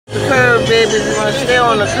babies are gonna stay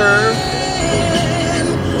on the curve.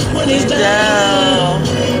 Down.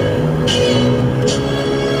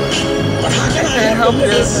 I can't help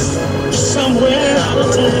this.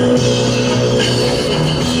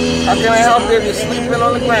 How can I help you if you're sleeping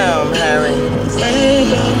on the ground, Harry?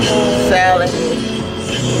 Sally.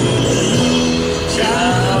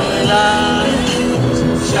 Sha-la-la.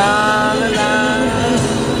 Sha-la-la.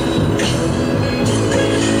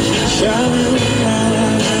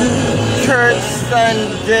 Church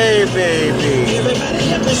Sunday, baby.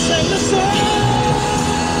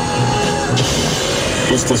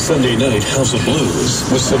 It's the Sunday night House of Blues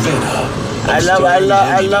with Savannah. I love my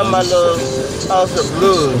little House of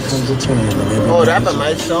Blues. Oh, that's a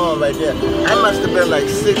nice song right there. I must have been like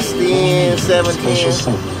 16, 17.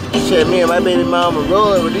 Shit, me and my baby mama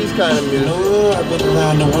rolling with these kind of music. I've been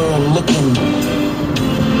around the world looking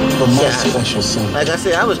for my special song. Like I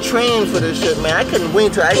said, I was trained for this shit, man. I couldn't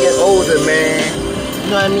wait till I get older, man. You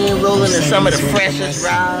know what I mean? Rolling in some of the freshest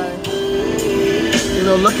rides. You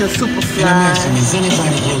know, looking super fly. And I'm asking, is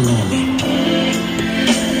anybody here lonely?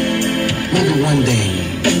 Maybe one day.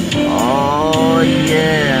 Oh,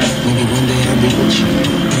 yeah. Maybe one day I'll be with you.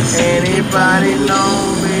 Anybody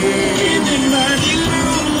lonely? Anybody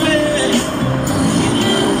lonely?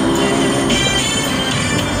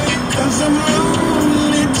 'Cause I'm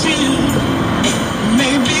lonely too.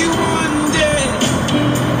 Maybe one day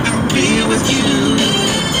I'll be with you.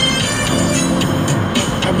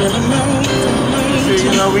 I've been alone. See,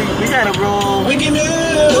 you know, we gotta roll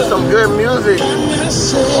with some good music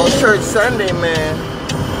on Church Sunday, man.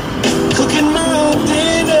 Cooking my own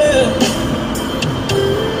dinner,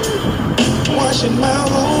 washing my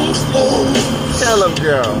own clothes. Tell them,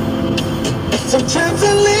 Joe. Sometimes I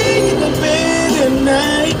lay in the bed at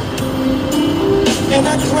night and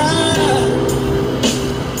I cry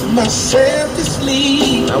myself to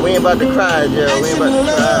sleep. Now, we ain't about to cry, Joe. We ain't about to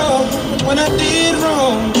cry. When I did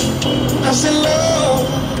wrong, I said, Lord,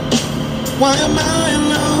 why am I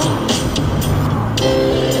alone?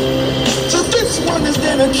 So this one is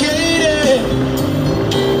dedicated,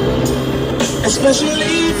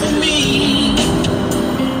 especially for me.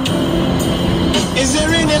 Is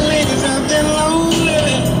there any ladies out there lonely?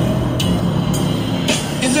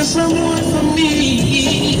 Is there someone for me?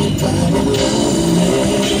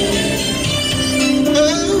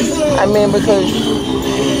 I mean, because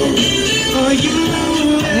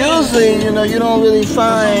usually, you know, you don't really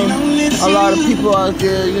find a lot of people out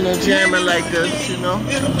there, you know, jamming like this, you know.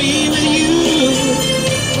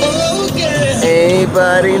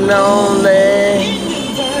 Anybody lonely?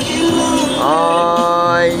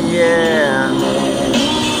 Oh, yeah.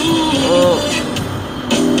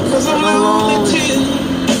 Cause I'm lonely too.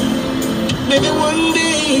 Maybe one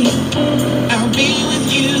day I'll be with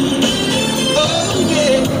you. Oh,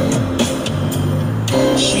 yeah.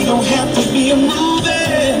 She don't have to be a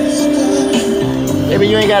movie star. Maybe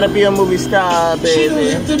you ain't gotta be a movie star, baby. She don't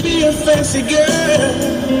have to be a fancy girl.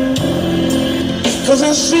 Cause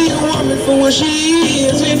I see a woman for what she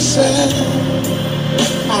is inside.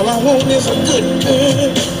 All I want is a good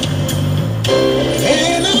girl.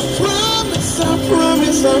 And I promise,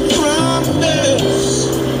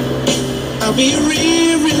 I'll be a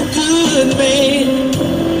real good man.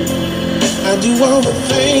 I do all the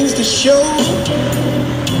things to show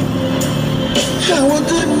how a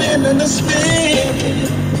good man understands.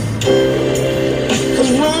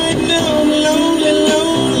 Cause right now I'm lonely.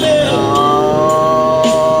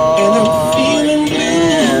 And I'm feeling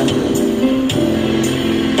blue.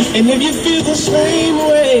 And if you feel the same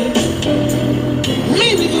way,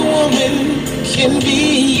 maybe the woman can be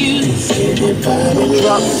you.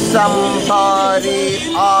 Drop somebody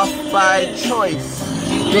off by choice.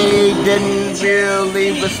 They didn't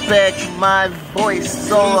really respect my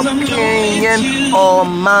voice or opinion or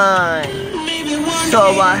mine.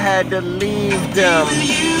 So I had to leave them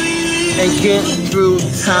and get through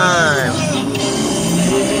time.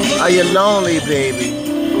 Are you lonely, baby?